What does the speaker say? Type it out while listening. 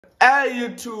Hey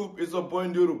YouTube, it's your boy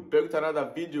Nduru back with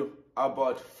another video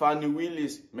about Fani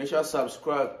Willis. Make sure to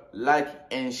subscribe, like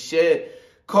and share,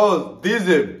 cause this is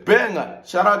a banger.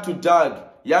 Shout out to Doug.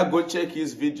 Yeah, go check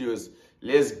his videos.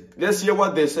 Let's hear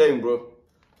what they're saying, bro.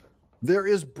 There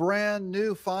is brand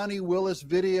new Fani Willis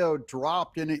video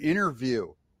dropped in an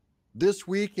interview this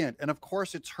weekend. And of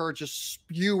course, it's her just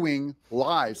spewing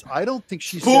lies. I don't think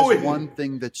she says one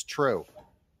thing that's true,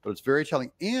 but it's very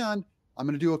telling. And I'm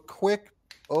going to do a quick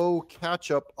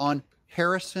catch up on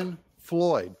Harrison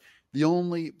Floyd, the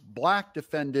only black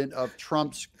defendant of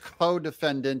Trump's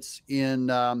co-defendants in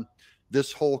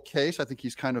this whole case. I think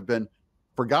he's kind of been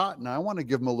forgotten. I want to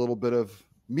give him a little bit of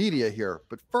media here.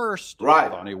 But first,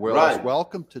 Fani Willis,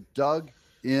 welcome to Doug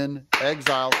in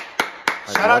Exile.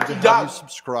 Shout out to Doug.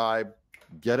 Subscribe,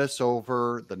 get us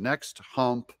over the next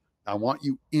hump. I want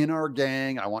you in our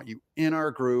gang. I want you in our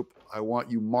group. I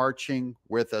want you marching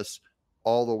with us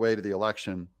all the way to the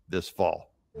election this fall.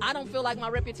 I don't feel like my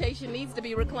reputation needs to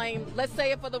be reclaimed. Let's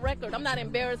say it for the record. I'm not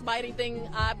embarrassed by anything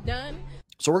I've done.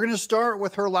 So we're going to start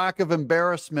with her lack of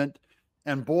embarrassment.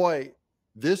 And boy,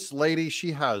 this lady,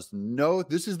 she has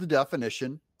this is the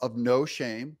definition of no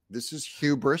shame. This is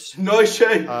hubris. No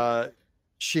shame.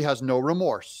 She has no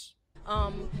remorse.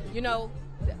 You know,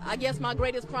 I guess my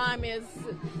greatest crime is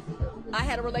I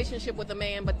had a relationship with a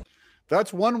man, but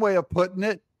that's one way of putting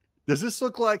it. Does this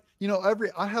look like, you know,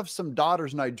 I have some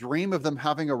daughters and I dream of them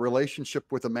having a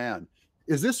relationship with a man.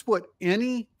 Is this what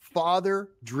any father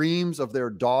dreams of their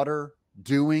daughter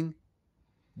doing?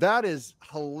 That is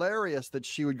hilarious that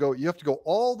she would go, you have to go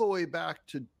all the way back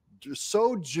to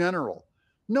so general.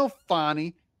 No,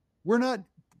 Fani, we're not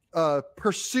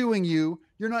pursuing you.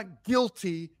 You're not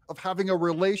guilty of having a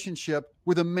relationship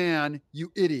with a man,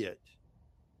 you idiot.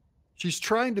 She's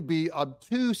trying to be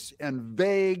obtuse and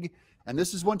vague. And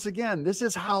this is, once again, this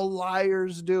is how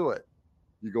liars do it.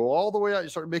 You go all the way out, you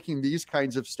start making these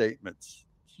kinds of statements.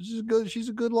 She's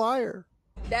a good liar.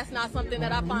 That's not something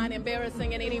that I find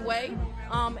embarrassing in any way.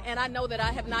 And I know that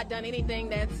I have not done anything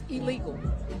that's illegal.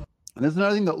 And there's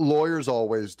another thing that lawyers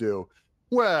always do.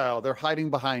 Well, they're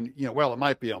hiding behind, you know, well, it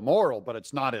might be immoral, but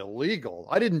it's not illegal.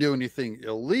 I didn't do anything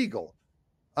illegal.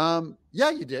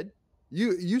 Yeah, you did.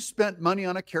 You spent money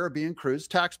on a Caribbean cruise,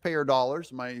 taxpayer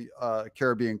dollars, my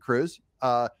Caribbean cruise.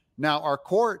 Now, our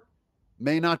court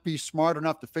may not be smart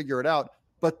enough to figure it out,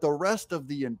 but the rest of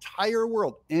the entire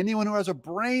world, anyone who has a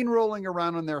brain rolling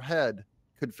around in their head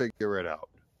could figure it out.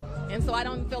 And so I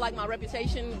don't feel like my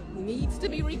reputation needs to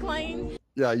be reclaimed.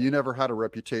 Yeah, you never had a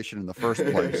reputation in the first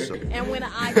place. So. And when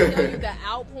I tell you the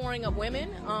outpouring of women,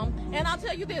 and I'll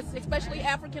tell you this, especially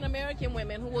African-American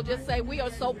women who will just say, we are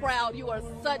so proud, you are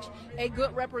such a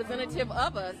good representative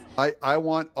of us. I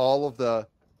want all of the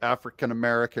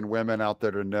African-American women out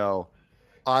there to know,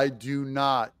 I do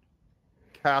not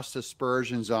cast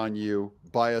aspersions on you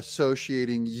by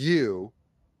associating you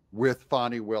with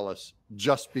Fani Willis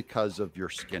just because of your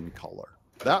skin color.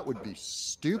 That would be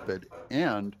stupid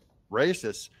and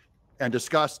racist and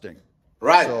disgusting.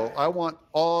 Right. So I want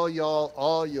all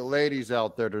you ladies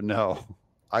out there to know,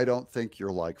 I don't think you're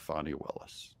like Fani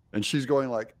Willis. And she's going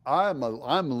like,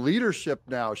 I'm leadership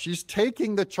now. She's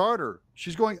taking the charter.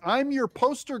 She's going, I'm your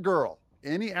poster girl.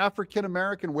 Any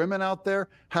African-American women out there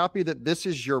happy that this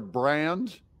is your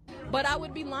brand? But I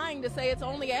would be lying to say it's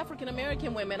only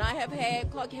African-American women. I have had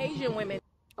Caucasian women.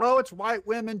 Oh, it's white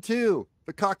women too.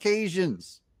 The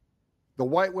Caucasians. The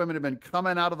white women have been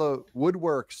coming out of the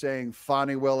woodwork saying,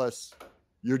 Fani Willis,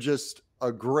 you're just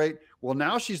a great... Well,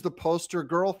 now she's the poster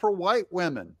girl for white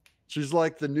women. She's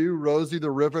like the new Rosie the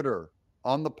Riveter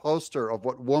on the poster of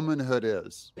what womanhood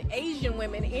is. Asian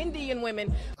women, Indian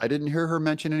women. I didn't hear her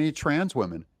mention any trans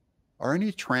women. Are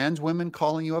any trans women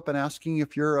calling you up and asking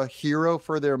if you're a hero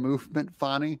for their movement,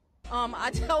 Fani?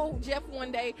 I told Jeff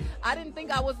one day, I didn't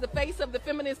think I was the face of the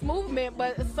feminist movement,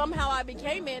 but somehow I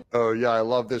became it. Oh, yeah, I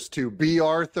love this too. B.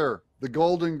 Arthur, the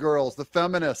Golden Girls, the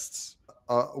feminists.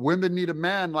 Women need a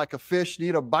man like a fish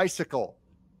need a bicycle.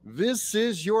 This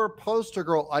is your poster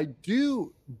girl. I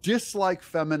do dislike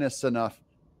feminists enough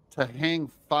to hang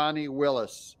Fani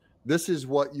Willis. This is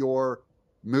what your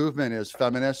movement is,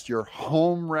 feminist. Your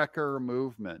home wrecker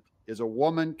movement is a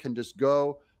woman can just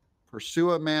go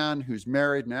pursue a man who's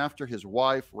married and after his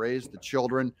wife raised the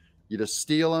children. You just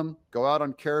steal him, go out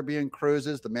on Caribbean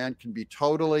cruises. The man can be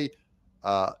totally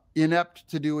inept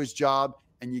to do his job,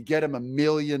 and you get him $1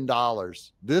 million.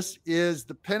 This is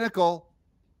the pinnacle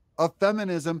of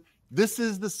feminism. This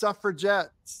is the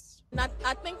suffragettes.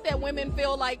 I think that women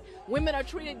feel like women are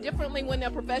treated differently when they're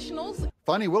professionals.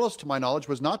 Fani Willis, to my knowledge,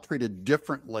 was not treated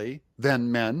differently than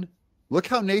men. Look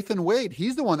how Nathan Wade,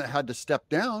 he's the one that had to step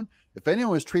down If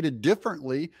anyone is treated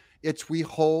differently, it's we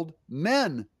hold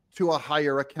men to a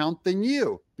higher account than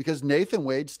you because Nathan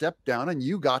Wade stepped down and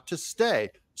you got to stay.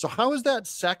 So how is that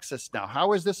sexist now?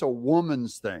 How is this a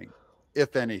woman's thing,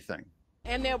 if anything?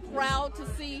 And they're proud to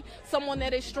see someone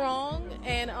that is strong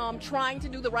and trying to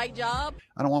do the right job.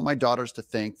 I don't want my daughters to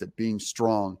think that being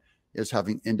strong is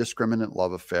having indiscriminate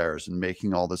love affairs and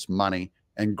making all this money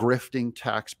and grifting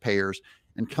taxpayers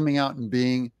and coming out and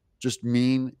being just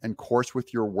mean and coarse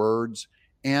with your words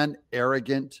and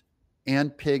arrogant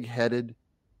and pig-headed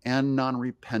and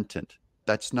non-repentant.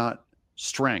 That's not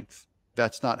strength.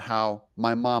 That's not how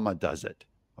my mama does it,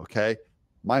 okay?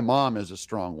 My mom is a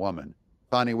strong woman.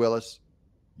 Fani Willis,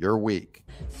 you're weak.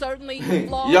 Certainly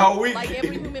flawed, You're weak. like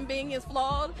every human being is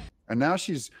flawed. And now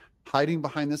she's hiding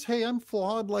behind this, hey, I'm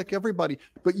flawed like everybody.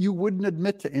 But you wouldn't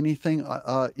admit to anything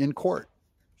in court.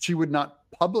 She would not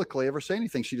publicly ever say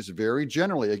anything. She just very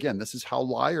generally, again, this is how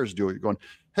liars do it, going,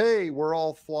 hey, we're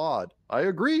all flawed. I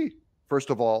agree. First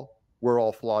of all, we're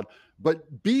all flawed.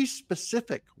 But be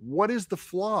specific. What is the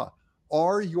flaw?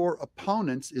 Are your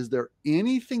opponents, is there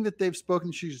anything that they've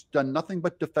spoken? She's done nothing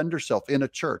but defend herself in a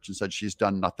church and said she's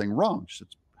done nothing wrong. She said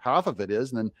half of it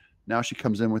is. And then now she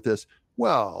comes in with this,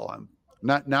 well, I'm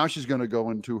not, now she's going to go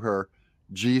into her,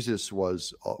 Jesus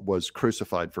was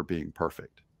crucified for being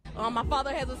perfect. My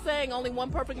father has a saying, only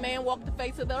one perfect man walked the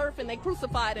face of the earth and they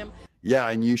crucified him. Yeah,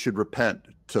 and you should repent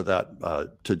to that,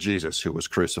 to Jesus who was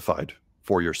crucified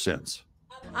for your sins.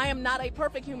 I am not a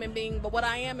perfect human being, but what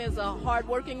I am is a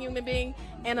hardworking human being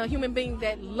and a human being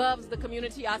that loves the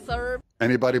community I serve.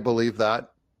 Anybody believe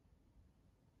that?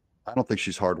 I don't think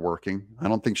she's hardworking. I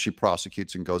don't think she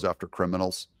prosecutes and goes after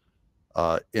criminals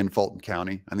in Fulton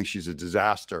County. I think she's a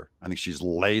disaster. I think she's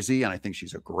lazy, and I think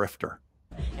she's a grifter.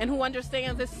 And who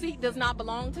understands this seat does not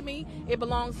belong to me. It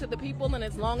belongs to the people, and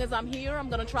as long as I'm here, I'm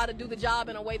going to try to do the job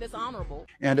in a way that's honorable.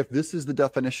 And if this is the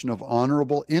definition of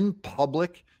honorable in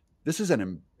public, this is an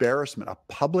embarrassment, a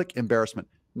public embarrassment.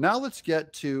 Now let's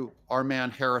get to our man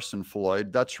Harrison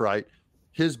Floyd. That's right.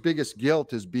 His biggest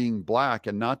guilt is being black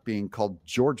and not being called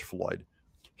George Floyd.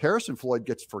 Harrison Floyd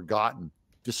gets forgotten,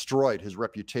 destroyed, his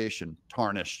reputation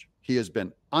tarnished. He has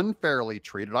been unfairly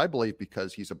treated, I believe,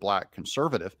 because he's a black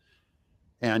conservative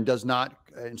and does not.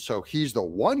 And so he's the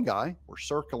one guy. We're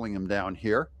circling him down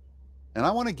here. And I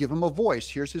want to give him a voice.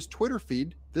 Here's his Twitter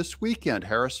feed this weekend.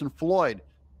 Harrison Floyd.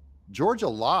 Georgia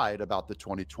lied about the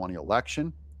 2020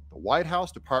 election. The White House,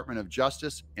 Department of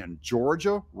Justice, and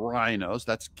Georgia rhinos,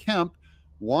 that's Kemp,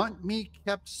 want me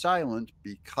kept silent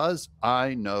because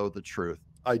I know the truth.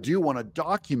 I do want to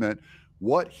document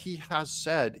what he has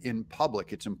said in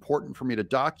public. It's important for me to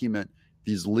document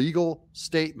these legal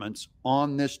statements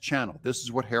on this channel. This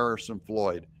is what Harrison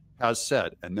Floyd has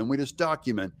said. And then we just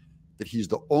document that he's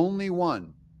the only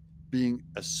one being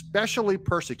especially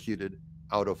persecuted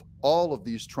out of all of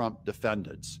these Trump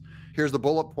defendants. Here's the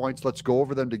bullet points. Let's go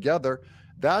over them together.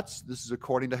 This is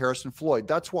according to Harrison Floyd.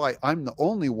 That's why I'm the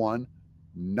only one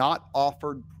not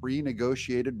offered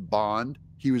pre-negotiated bond.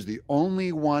 He was the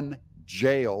only one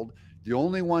jailed, the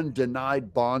only one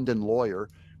denied bond and lawyer,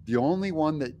 the only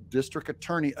one that district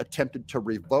attorney attempted to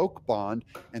revoke bond,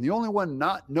 and the only one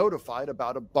not notified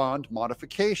about a bond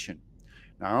modification.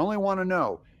 Now, I only want to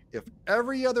know, if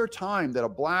every other time that a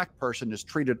black person is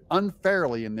treated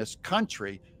unfairly in this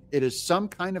country, it is some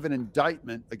kind of an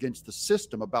indictment against the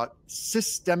system about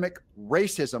systemic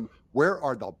racism, where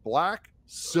are the black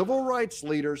civil rights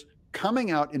leaders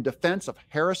coming out in defense of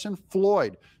Harrison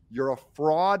Floyd? You're a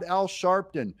fraud, Al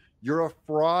Sharpton. You're a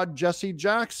fraud, Jesse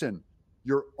Jackson.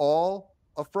 You're all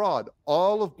a fraud.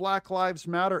 All of Black Lives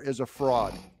Matter is a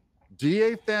fraud.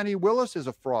 DA Fani Willis is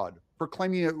a fraud for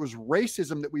claiming it was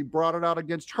racism that we brought it out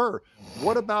against her.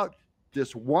 What about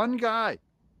this one guy?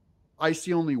 I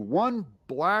see only one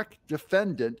black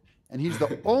defendant, and he's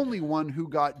the only one who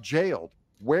got jailed.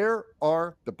 Where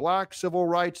are the black civil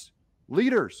rights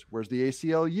leaders? Where's the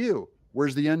ACLU?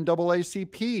 Where's the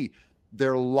NAACP?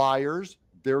 They're liars.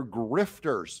 They're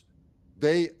grifters.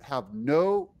 They have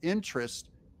no interest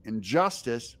in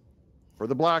justice for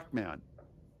the black man.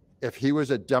 If he was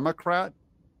a Democrat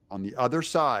on the other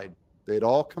side, they'd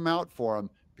all come out for him,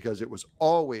 because it was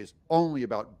always only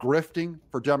about grifting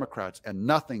for Democrats and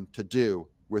nothing to do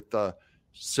with the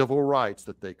civil rights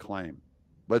that they claim.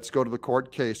 Let's go to the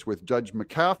court case with Judge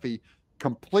McAfee,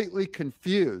 completely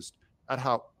confused at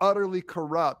how utterly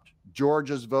corrupt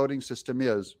Georgia's voting system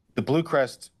is. The Blue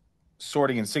Crest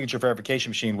sorting and signature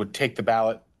verification machine would take the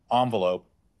ballot envelope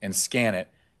and scan it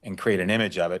and create an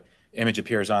image of it. Image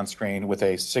appears on screen with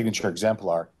a signature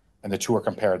exemplar, and the two are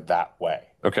compared that way.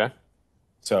 Okay.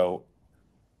 So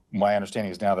my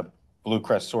understanding is now the Blue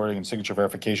Crest sorting and signature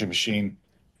verification machine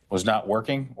was not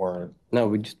working, or No,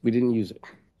 we didn't use it.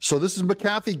 So this is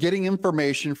McAfee getting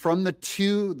information from the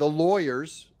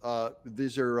lawyers.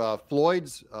 These are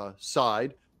Floyd's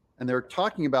side, and they're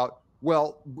talking about,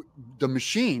 well, the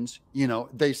machines, you know,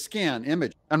 they scan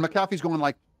image, and McAfee's going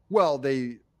like, well,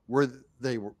 they were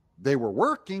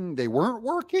working, they weren't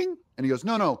working, and he goes,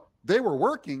 no, they were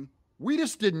working, we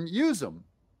just didn't use them,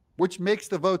 which makes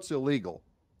the votes illegal.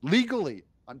 Legally,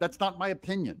 that's not my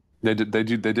opinion. They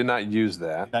did not use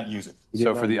that. not use it.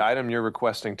 So for the item you're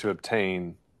requesting to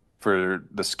obtain for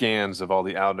the scans of all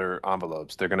the outer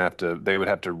envelopes, they would have to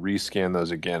rescan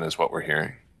those again, is what we're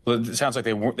hearing. Well, it sounds like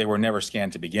they were never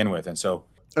scanned to begin with, and so.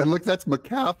 And look, that's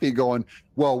McAfee going,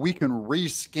 well, we can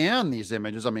rescan these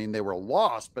images. I mean, they were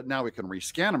lost, but now we can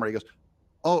rescan them. And he goes,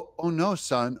 oh no,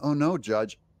 son. Oh no,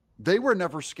 judge. They were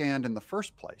never scanned in the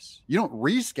first place. You don't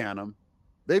rescan them.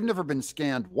 They've never been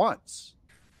scanned once.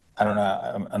 I don't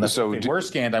know. Unless they were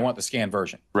scanned, I want the scanned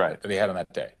version. Right. That they had on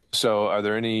that day. So are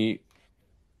there any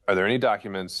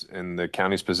documents in the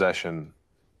county's possession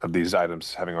of these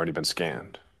items having already been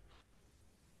scanned?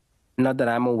 Not that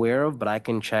I'm aware of, but I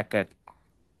can check at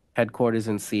headquarters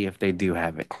and see if they do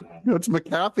have it. You know, it's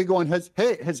McAfee going,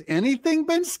 has anything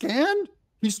been scanned?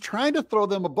 He's trying to throw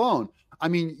them a bone. I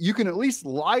mean, you can at least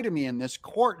lie to me in this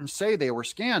court and say they were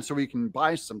scanned so we can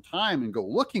buy some time and go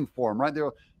looking for them, right?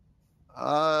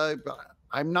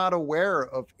 I'm not aware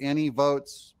of any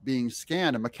votes being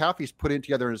scanned. And McAfee's putting it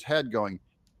together in his head going,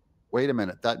 wait a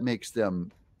minute, that makes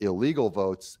them illegal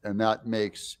votes, and that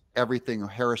makes everything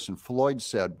Harrison Floyd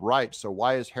said right. So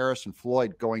why is Harrison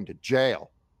Floyd going to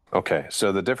jail? Okay,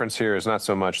 so the difference here is not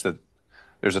so much that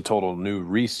there's a total new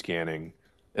rescanning.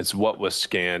 It's what was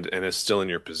scanned and is still in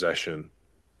your possession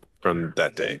from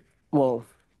that date. Well,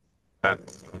 Are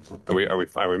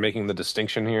we making the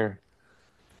distinction here?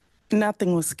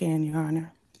 Nothing was scanned, Your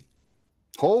Honor.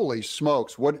 Holy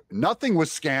smokes. What? Nothing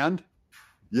was scanned?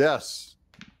 Yes.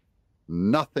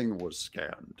 Nothing was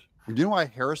scanned. You know why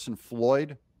Harrison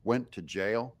Floyd went to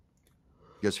jail?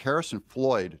 Because Harrison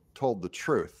Floyd told the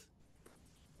truth.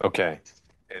 Okay.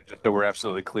 So we're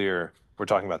absolutely clear. We're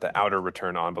talking about the outer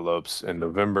return envelopes in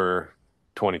November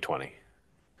 2020.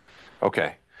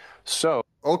 Okay. So.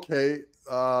 Okay.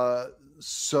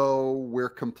 So we're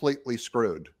completely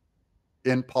screwed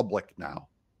in public now.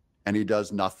 And he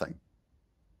does nothing.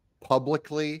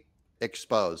 Publicly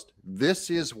exposed. This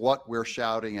is what we're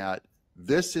shouting at.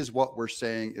 This is what we're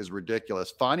saying is ridiculous.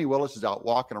 Fani Willis is out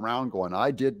walking around going, I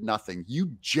did nothing.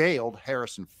 You jailed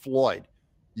Harrison Floyd,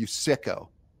 you sicko.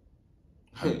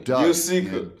 You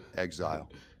sicko. Exile.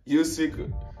 You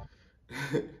sicko.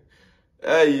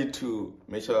 Hey, you too.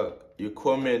 Make sure you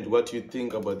comment what you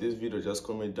think about this video. Just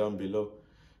comment down below.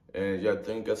 And yeah,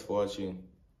 thank you guys for watching.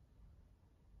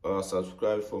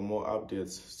 Subscribe for more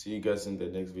updates. See you guys in the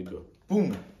next video.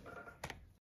 Boom.